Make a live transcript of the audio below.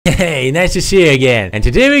Hey, nice to see you again. And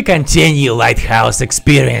today we continue Lighthouse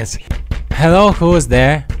experience. Hello, who's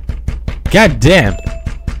there? God damn.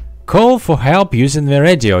 Call for help using the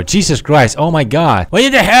radio. Jesus Christ, oh my god. We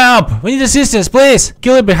need the help! We need assistance, please!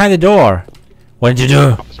 Killer behind the door. What did you do?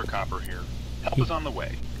 Officer Copper here. Help is on the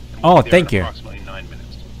way. Oh, thank you. Approximately 9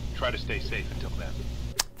 minutes. Try to stay safe until then.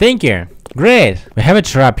 Thank you. Great. We have a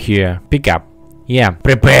trap here. Pick up. Yeah.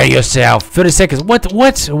 Prepare yourself. 30 seconds.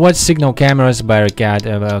 What signal cameras, barricade,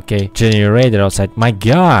 okay. Generator outside. My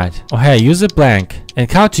god. Oh hey, use a plank.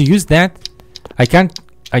 And how to use that? I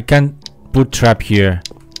can't put trap here.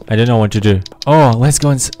 I don't know what to do. Oh, let's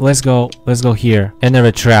go here.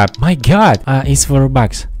 Another trap. My god. It's for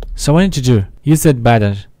 $4. So what I need to do? Use that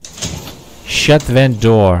button. Shut vent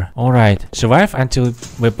door. Alright. Survive until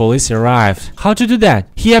the police arrive. How to do that?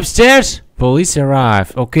 He upstairs? Police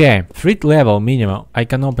arrive. Okay. Threat level minimum. I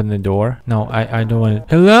can open the door. No, I don't want it.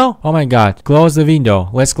 Hello? Oh my god. Close the window.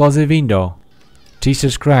 Let's close the window.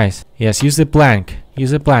 Jesus Christ. Yes, use the plank.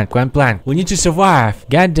 Use the plank. One plank. We need to survive.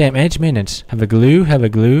 Goddamn, 8 minutes. Have a glue. Have a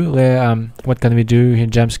glue. What can we do here?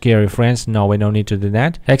 Jump scare friends? No, we don't need to do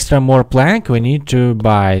that. Extra more plank. We need to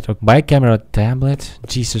buy it. Buy camera tablet.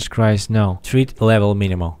 Jesus Christ, no. Threat level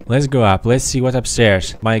minimum. Let's go up. Let's see what's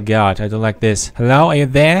upstairs. My god, I don't like this. Hello, are you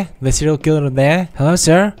there? The serial killer there? Hello,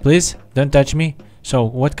 sir? Please, don't touch me. So,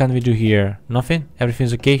 what can we do here? Nothing?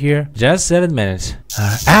 Everything's okay here? Just 7 minutes.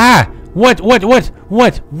 What?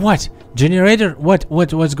 Generator?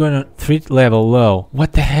 What's going on? Threat level low.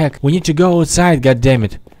 What the heck? We need to go outside, god damn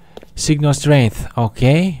it. Signal strength.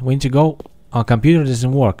 Okay, we need to go. Our computer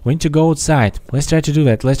doesn't work. We need to go outside. Let's try to do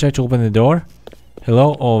that. Let's try to open the door.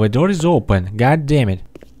 Hello? Oh, the door is open. God damn it.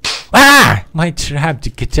 Ah! My trap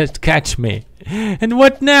just catch me. And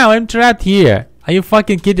what now? I'm trapped here. Are you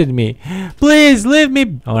fucking kidding me? Please leave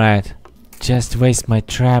me. Alright. Just waste my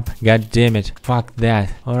trap. God damn it. Fuck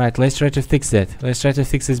that. Alright, let's try to fix that. Let's try to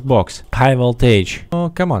fix this box. High voltage. Oh,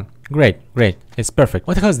 come on. Great. It's perfect.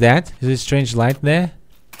 What the hell is that? Is it a strange light there?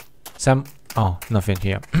 Oh, nothing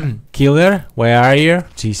here. Killer, where are you?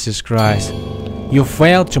 Jesus Christ. You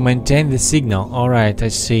failed to maintain the signal. Alright, I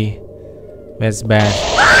see. That's bad.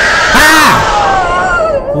 Ah!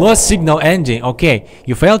 Lost signal ending. Okay,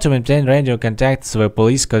 you failed to maintain radio contact, so the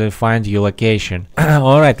police couldn't find your location.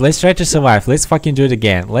 Alright, let's try to survive. Let's fucking do it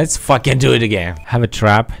again. Have a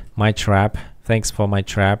trap. My trap. Thanks for my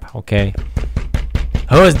trap. Okay.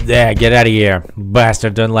 Who's there? Get out of here.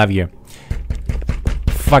 Bastard, don't love you.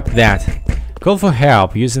 Fuck that. Call for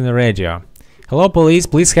help using the radio. Hello, police.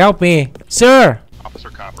 Please help me. Sir! Officer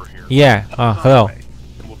Copper here. Yeah. Hello. And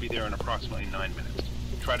we'll be there in approximately 9 minutes.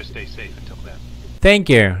 Try to stay safe until then. Thank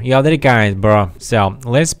you. You're very kind, bro. So,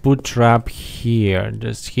 let's put trap here.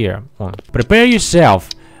 Just here. Prepare yourself.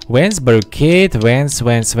 Vents, barricade, vents,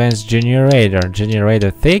 generator.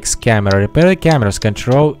 Generator fix, camera. Repair the cameras.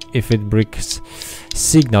 Control if it breaks.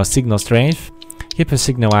 Signal strength. Keep a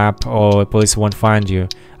signal up or the police won't find you.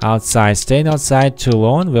 Outside. Staying outside too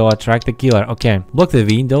long will attract the killer. Okay. Block the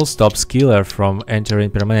window. Stops killer from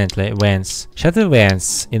entering permanently. Vents. Shut the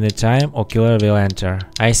vents in the time or killer will enter.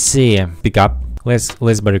 I see. Pick up.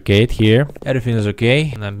 Let's barricade here. Everything is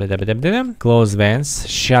okay. Close vents.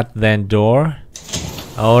 Shut that door.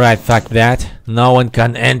 Alright, fuck that. No one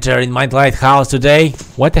can enter in my lighthouse today.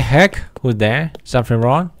 What the heck? Who's there? Something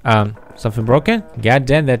wrong? Something broken? God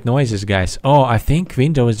damn that noises, guys. Oh, I think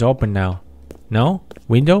window is open now. No?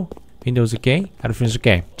 Window? Window's okay? Everything's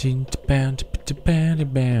okay.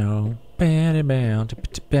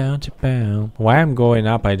 Why I'm going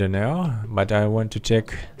up, I don't know. But I want to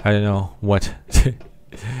check. I don't know what.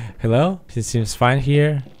 Hello? It seems fine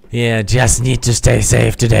here. Yeah, just need to stay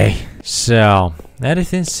safe today. So,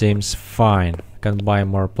 everything seems fine. We can buy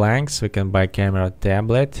more planks. We can buy camera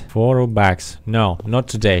tablet. $4. No, not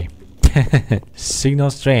today. Signal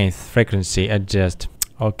strength, frequency, adjust.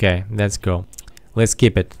 Okay, let's go. Let's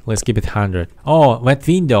keep it 100. Oh, that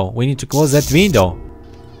window. We need to close that window.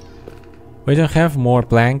 We don't have more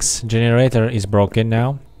planks. Generator is broken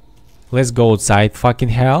now. Let's go outside, fucking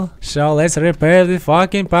hell. So let's repair the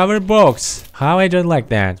fucking power box. How I don't like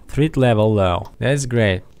that. Threat level low. That's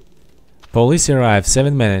great. Police arrive,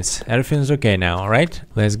 7 minutes. Everything's okay now, right?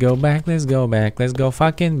 Let's go back. Let's go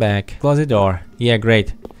fucking back. Close the door. Yeah,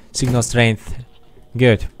 great. Signal strength.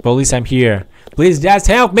 Good. Police, I'm here. Please just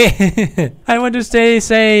help me. I want to stay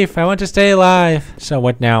safe. I want to stay alive. So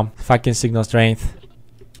what now? Fucking signal strength.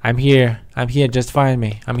 I'm here. Just find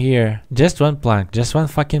me. I'm here. Just one plank. Just one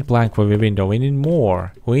fucking plank for the window. We need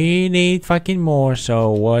more. We need fucking more.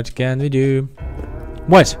 So what can we do?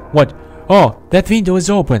 What? Oh, that window is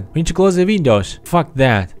open. We need to close the windows. Fuck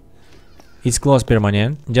that. It's closed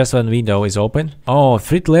permanent. Just one window is open. Oh,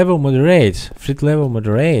 threat level moderate. Threat level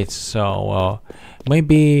moderate. So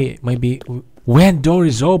maybe when door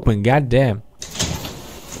is open. God damn.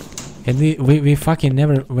 And we fucking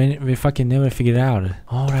never figured out.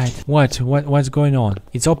 All right. What's going on?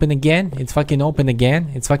 It's open again. It's fucking open again.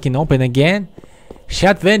 It's fucking open again.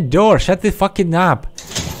 Shut that door. Shut it fucking up.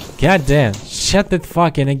 God damn. Shut it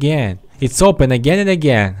fucking again. It's open again and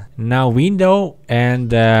again. Now window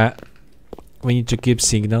and we need to keep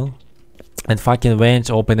signal. And fucking vent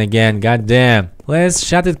open again. God damn. Let's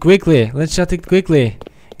shut it quickly. Let's shut it quickly.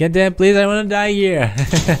 God damn, please, I wanna die here.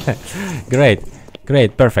 Great.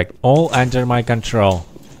 Great, perfect. All under my control.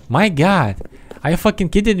 My god. Are you fucking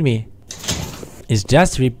kidding me? It's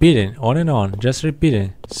just repeating. On and on. Just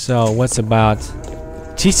repeating. So what's about...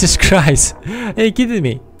 Jesus Christ. Are you kidding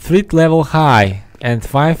me? Threat level high. And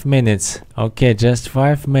 5 minutes. Okay, just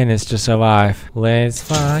 5 minutes to survive. Let's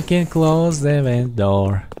fucking close the vent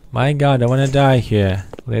door. My god, I wanna die here.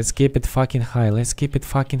 Let's keep it fucking high. Let's keep it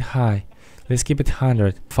fucking high. Let's keep it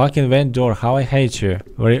 100. Fucking vent door, how I hate you.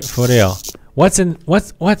 For real. What's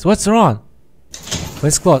wrong?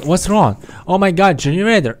 Let's close. What's wrong? Oh my god,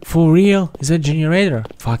 generator. For real? Is it a generator?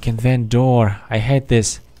 Fucking vent door. I hate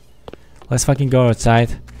this. Let's fucking go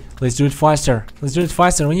outside. Let's do it faster. Let's do it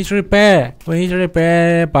faster. We need to repair. We need to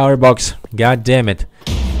repair power box. God damn it.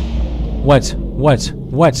 What? What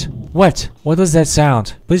was that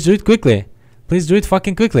sound? Please do it quickly. Please do it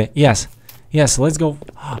fucking quickly. Yes. Yes, let's go.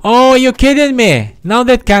 Oh, you kidding me? Now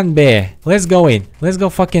that can't be. Let's go in. Let's go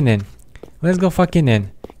fucking in. Let's go fucking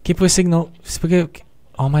in. Keep a signal.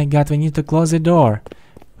 Oh my god, we need to close the door.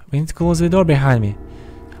 We need to close the door behind me.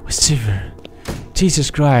 Receiver.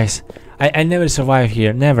 Jesus Christ. I never survive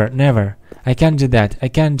here. Never. I can't do that. I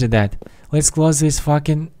can't do that. Let's close this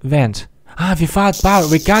fucking vent. Ah, without power.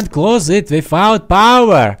 We can't close it without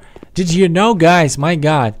power. Did you know, guys? My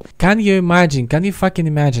god. Can you imagine? Can you fucking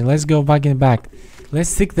imagine? Let's go fucking back.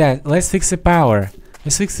 Let's fix that. Let's fix the power.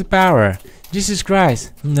 Let's fix the power. Jesus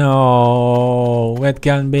Christ. No. What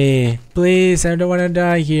can be? Please, I don't want to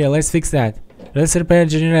die here. Let's fix that. Let's repair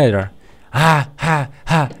generator. Ha.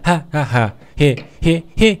 He.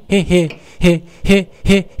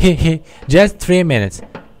 Just 3 minutes.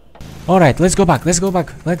 Alright, let's go back. Let's go back.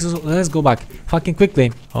 Fucking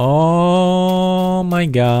quickly. Oh my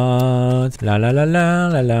god. La.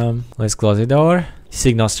 Let's close the door.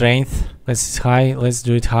 Signal strength. Let's high. Let's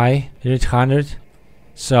do it high. Do it 100.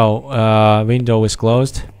 So, window is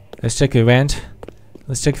closed. Let's check the vent.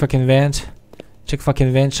 Let's check fucking vent. Check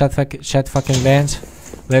fucking vent. Shut fucking vent.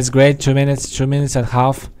 That's great. 2 minutes. 2 minutes and a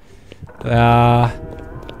half.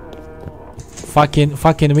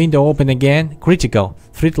 Fucking window open again. Critical.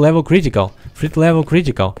 Threat level critical. Threat level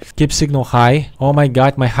critical. Keep signal high. Oh my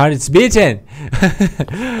god, my heart is beating.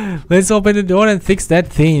 Let's open the door and fix that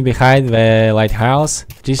thing behind the lighthouse.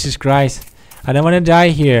 Jesus Christ. I don't want to die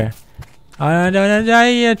here. I don't want to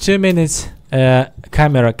die here. 2 minutes.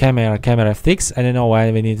 Camera fix. I don't know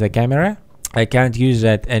why we need the camera. I can't use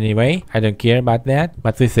that anyway. I don't care about that.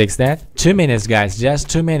 But we fix that. 2 minutes, guys. Just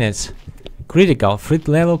 2 minutes. Critical. Threat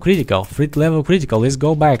level critical. Threat level critical. Let's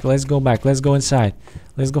go back. Let's go back. Let's go inside.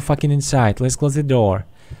 Let's go fucking inside. Let's close the door.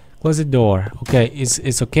 Close the door. Okay.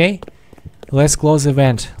 It's okay. Let's close the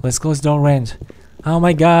vent. Let's close the door vent. Oh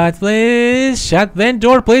my god. Please. Shut vent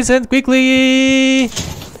door, please, and quickly.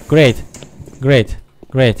 Great.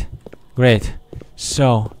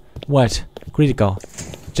 So, what? Critical.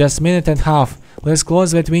 Just minute and a half. Let's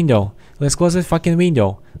close that window. Let's close that fucking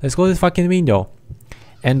window. Let's close that fucking window.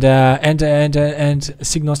 And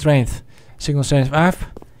signal strength. Signal strength up.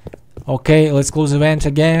 Okay, let's close the vent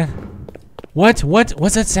again. What's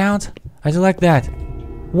that sound? I don't like that.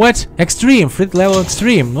 What? Extreme. Threat level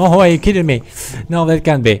extreme. Oh, are you kidding me? No, that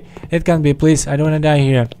can't be. It can't be, please. I don't wanna die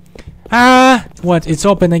here. Ah! What? It's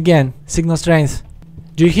open again. Signal strength.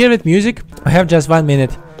 Do you hear that music? I have just 1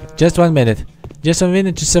 minute. Just 1 minute. Just 1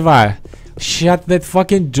 minute to survive. Shut that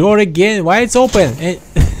fucking door again. Why it's open?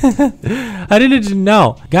 I really didn't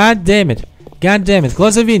know. God damn it. God damn it.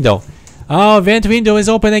 Close the window. Oh, vent window is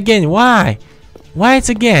open again. Why? Why it's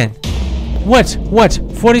again? What?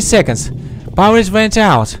 40 seconds. Power is went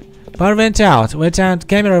out. Power went out.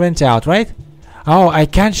 Camera went out, right? Oh, I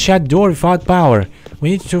can't shut door without power.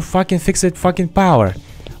 We need to fucking fix that fucking power.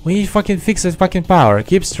 We need to fucking fix that fucking power.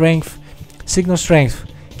 Keep strength. Signal strength.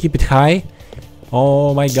 Keep it high.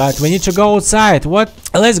 Oh my god. We need to go outside. What?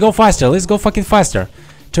 Let's go faster. Let's go fucking faster.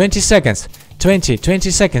 20 seconds. 20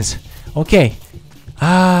 seconds. Okay.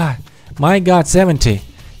 Ah. My god. 70,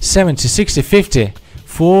 60, 50,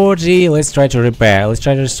 40. Let's try to repair. Let's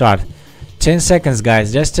try to restart. 10 seconds,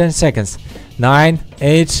 guys. Just 10 seconds. 9,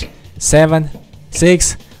 8, 7,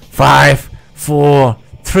 6, 5, 4,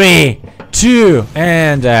 3, 2,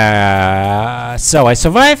 and so I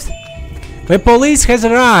survived. The police has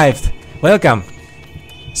arrived. Welcome.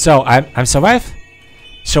 So I'm survived.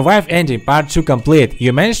 Survive ending part 2 complete.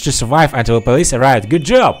 You managed to survive until the police arrived. Good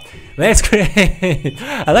job. That's great.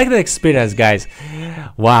 I like the experience, guys.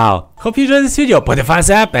 Wow. Hope you enjoyed this video. Put a thumbs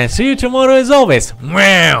up and see you tomorrow as always.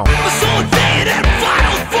 Wow.